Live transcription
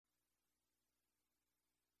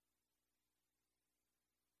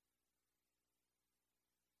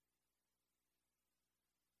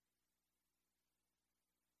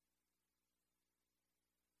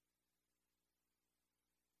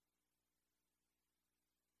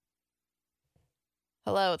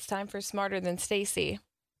Hello, it's time for Smarter Than Staci.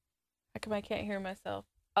 How come I can't hear myself?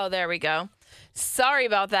 Oh, there we go. Sorry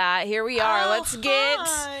about that. Here we are. Let's get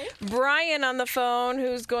Brian on the phone,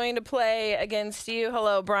 who's going to play against you.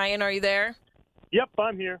 Hello, Brian. Are you there? Yep,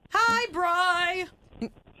 I'm here. Hi, Bri.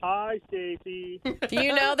 Hi, Staci. Do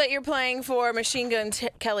you know that you're playing for Machine Gun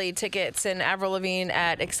Kelly tickets in Avril Lavigne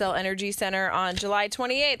at Xcel Energy Center on July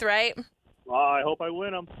 28th, right? I hope I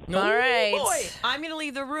win them. All right. Boy, I'm going to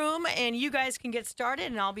leave the room, and you guys can get started,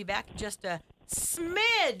 and I'll be back in just a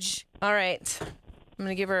smidge. All right. I'm going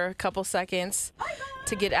to give her a couple seconds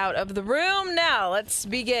to get out of the room. Now, let's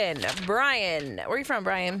begin. Brian. Where are you from,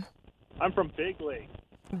 Brian? I'm from Big Lake.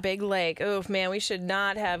 Big Lake. Oof, man, we should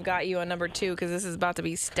not have got you on number 2 because this is about to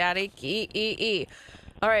be static.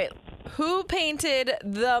 All right. Who painted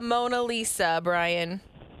the Mona Lisa, Brian?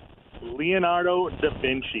 Leonardo da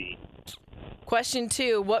Vinci. Question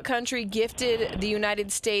 2. What country gifted the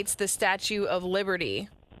United States the Statue of Liberty?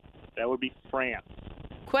 That would be France.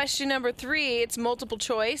 Question number 3. It's multiple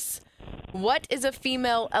choice. What is a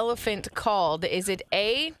female elephant called? Is it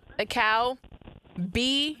A, a cow,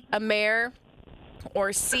 B, a mare,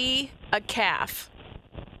 or C, a calf?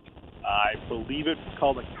 I believe it's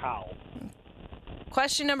called a cow.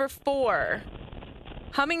 Question number 4.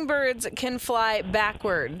 Hummingbirds can fly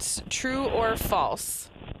backwards. True or false?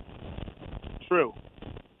 True.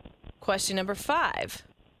 Question number 5.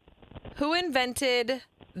 Who invented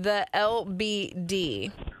the LBD?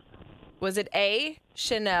 Was it A,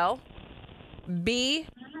 Chanel, B,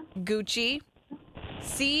 Gucci,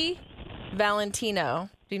 C, Valentino?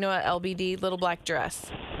 Do you know what LBD, little black dress?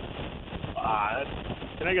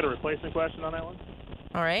 Can I get a replacement question on that one?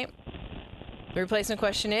 All right. The replacement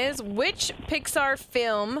question is, which Pixar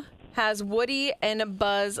film has Woody and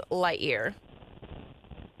Buzz Lightyear?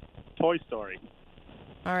 Toy Story.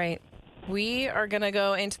 All right. We are going to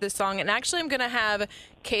go into the song. And actually, I'm going to have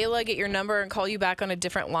Kayla get your number and call you back on a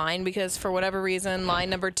different line because for whatever reason, line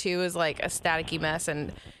number 2 is like a staticky mess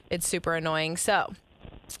and it's super annoying. So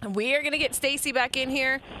we are going to get Staci back in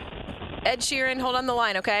here. Ed Sheeran, hold on the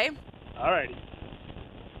line, okay? All righty.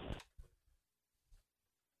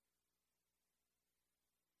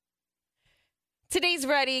 Today's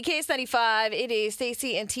ready. KS95. It is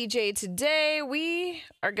Staci and TJ. Today we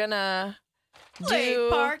are going to Play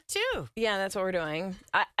part 2. Yeah, that's what we're doing.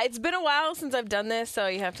 It's been a while since I've done this, so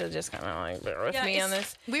you have to just kind of like bear with me on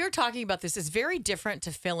this. We were talking about this. It's very different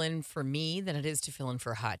to fill in for me than it is to fill in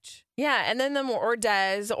for Hutch. Yeah, and then or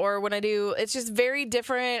Des, or when I do, it's just very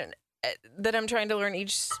different that I'm trying to learn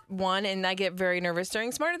each one, and I get very nervous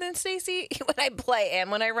during Smarter Than Staci when I play and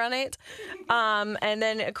when I run it. And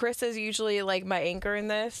then Chris is usually like my anchor in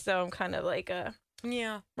this, so I'm kind of like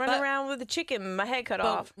running around with a chicken, my head cut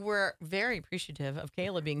off. We're very appreciative of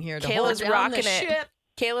Kayla being here to Kayla's hold down rocking the it. ship.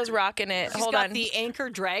 Kayla's rocking it. She's Hold got on. the anchor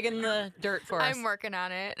dragging the dirt for us. I'm working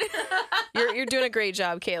on it. You're doing a great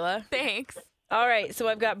job, Kayla. Thanks. All right, so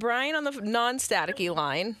I've got Brian on the non-staticky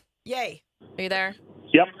line. Yay. Are you there?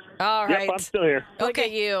 Yep. All right. Yep, I'm still here. Look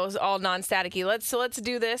at you, all non-staticky. Let's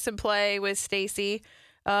do this and play with Staci.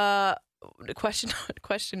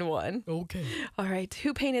 Question 1. Okay. All right,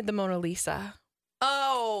 who painted the Mona Lisa?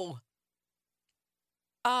 Oh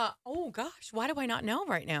gosh, why do I not know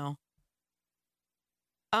right now?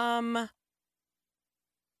 Are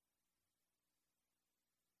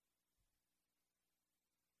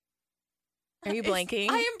you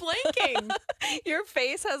blanking? I am blanking. Your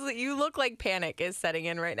face you look like panic is setting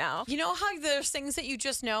in right now. You know how there's things that you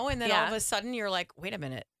just know, and then all of a sudden you're like, wait a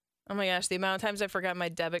minute. Oh my gosh, the amount of times I forgot my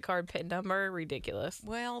debit card PIN number, ridiculous.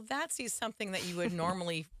 Well, that's something that you would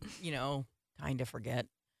normally, kind of forget.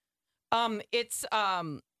 It's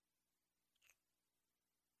oh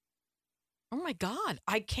my God,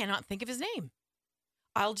 I cannot think of his name.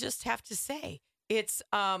 I'll just have to say it's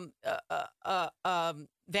Van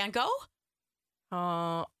Gogh.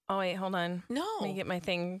 Oh wait, hold on. No, Let me get my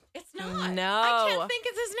thing. it's not. No. I can't think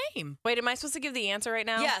of his name. Wait, am I supposed to give the answer right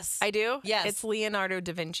now? Yes. I do? Yes. It's Leonardo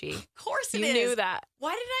da Vinci. Of course it You is. knew that.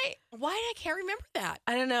 Why did I can't remember that?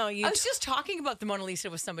 I don't know. I was just talking about the Mona Lisa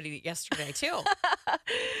with somebody yesterday too.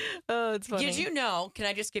 Oh, it's funny. Did you know, can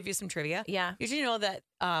I just give you some trivia? Yeah. Did you know that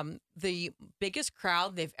the biggest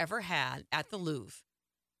crowd they've ever had at the Louvre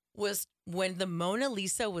was when the Mona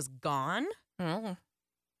Lisa was gone? Oh.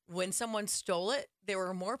 When someone stole it, there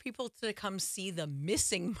were more people to come see the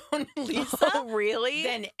missing Mona Lisa Oh, really?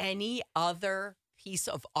 than any other piece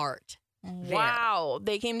of art. Wow.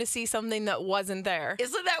 They came to see something that wasn't there.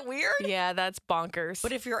 Isn't that weird? Yeah, that's bonkers.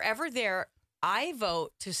 But if you're ever there, I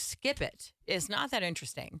vote to skip it. It's not that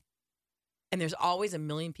interesting. And there's always a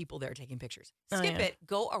million people there taking pictures. Skip it,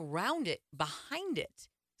 go around it, behind it,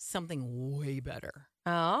 something way better.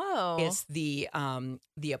 Oh. It's the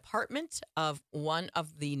apartment of one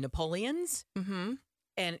of the Napoleons, Mm-hmm.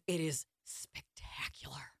 and it is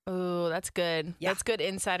spectacular. Oh, that's good. Yeah. That's good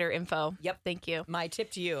insider info. Yep. Thank you. My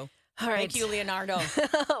tip to you. All right. Thank you, Leonardo.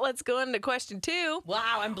 Let's go into question 2.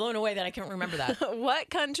 Wow, I'm blown away that I can't remember that. What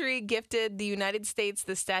country gifted the United States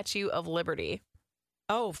the Statue of Liberty?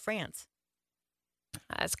 Oh, France.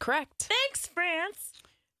 That's correct. Thanks, France.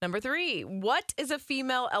 Number 3. What is a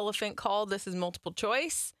female elephant called? This is multiple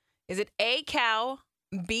choice. Is it A, cow,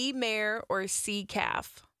 B, mare, or C,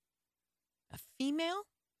 calf? A female?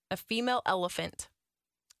 A female elephant.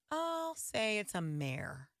 I'll say it's a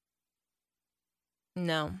mare.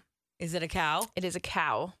 No, Is it a cow? it is a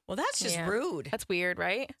cow. Well, that's just Yeah. rude. That's weird,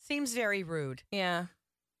 right? Seems very rude. Yeah.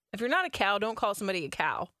 If you're not a cow, don't call somebody a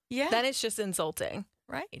cow. Yeah. Then it's just insulting.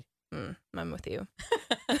 Right. I'm with you.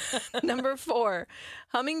 Number 4.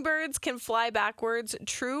 Hummingbirds can fly backwards.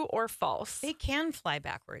 True or false? They can fly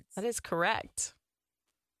backwards. That is correct.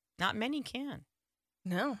 Not many can.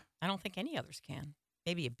 No. I don't think any others can.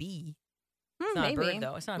 Maybe a bee. It's not Maybe. a bird,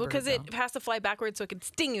 though. It's not a bird, because it though. has to fly backwards so it can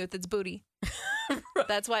sting you with its booty.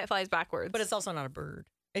 That's why it flies backwards. But it's also not a bird.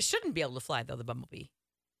 It shouldn't be able to fly, though, the bumblebee.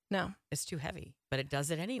 No. It's too heavy, but it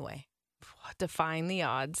does it anyway. Defying the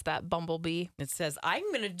odds, that bumblebee. It says, I'm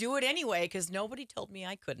going to do it anyway because nobody told me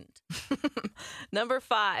I couldn't. Number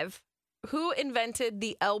 5. Who invented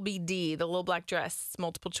the LBD, the little black dress?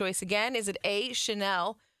 Multiple choice again. Is it A,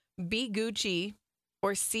 Chanel, B, Gucci,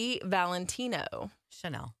 or C, Valentino?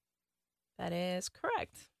 Chanel. That is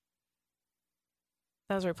correct.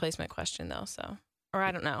 That was a replacement question, though, so. Or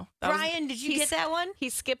I don't know. Brian, did you get that one? He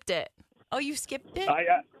skipped it. Oh, you skipped it?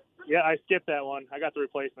 Yeah, I skipped that one. I got the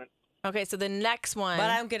replacement. Okay, so the next one. But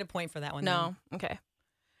I don't get a point for that one. No. Okay.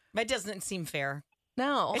 That doesn't seem fair.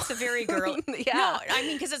 No. It's a very girly. Yeah. No, I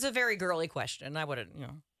mean, because it's a very girly question. I wouldn't,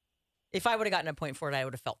 if I would have gotten a point for it, I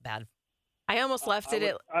would have felt bad. I almost left it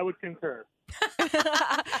at. I would concur.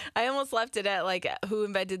 I almost left it at like who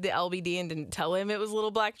invented the LBD and didn't tell him it was a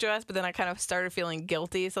little black dress, but then I kind of started feeling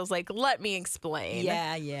guilty. So I was like, let me explain.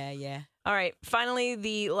 Yeah. All right. Finally,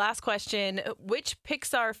 the last question. Which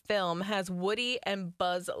Pixar film has Woody and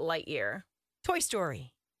Buzz Lightyear? Toy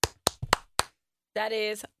Story. That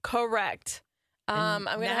is correct. I'm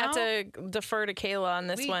going to have to defer to Kayla on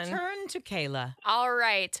this one. We turn to Kayla. All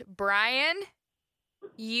right, Brian,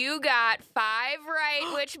 you got 5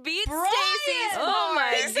 right, which beats Brian! Stacy's 4. Oh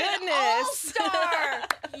my He's an goodness. all-star.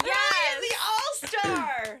 Yes. The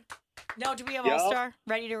all-star. No, do we have Yep. all-star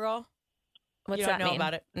ready to roll? What's You that don't know mean?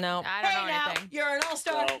 about it. No. I don't know now, anything. you're an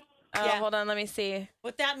all-star. Well, Oh, Yeah. hold on. Let me see.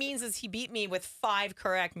 What that means is he beat me with 5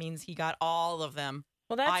 correct, means he got all of them.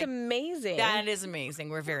 Well, that's amazing. That is amazing.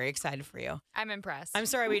 We're very excited for you. I'm impressed. I'm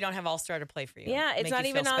sorry we don't have all-star to play for you. Yeah, it's Make not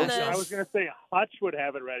you feel even on special. the- I was going to say Hutch would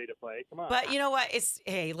have it ready to play. Come on. But you know what?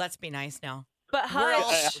 Hey, let's be nice now. But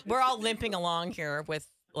Hutch, We're all limping along here with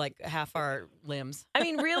like half our limbs. I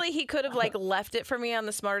mean, really, he could have like left it for me on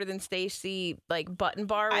the Smarter Than Stacy like button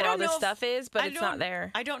bar where all this stuff is, but it's not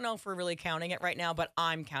there. I don't know if we're really counting it right now, but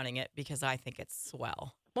I'm counting it because I think it's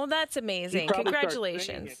swell. Well, that's You amazing. probably start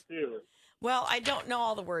Congratulations. singing it, too. Well, I don't know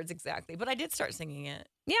all the words exactly, but I did start singing it.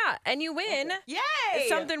 Yeah, and you win Yay!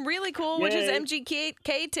 something really cool, which is Yay.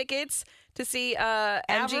 MGK tickets to see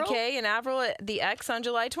Avril? MGK and Avril at the X on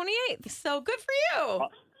July 28th. So good for you.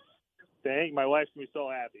 Dang, my wife's going to be so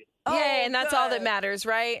happy. Yay, and that's all that good. matters,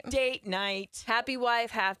 right? Date night. Happy wife,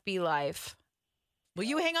 happy life. Will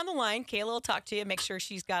you hang on the line? Kayla will talk to you, make sure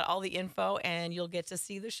she's got all the info, and you'll get to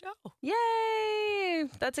see the show. Yay!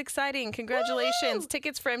 That's exciting. Congratulations. Woo!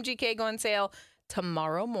 Tickets for MGK go on sale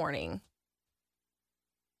tomorrow morning.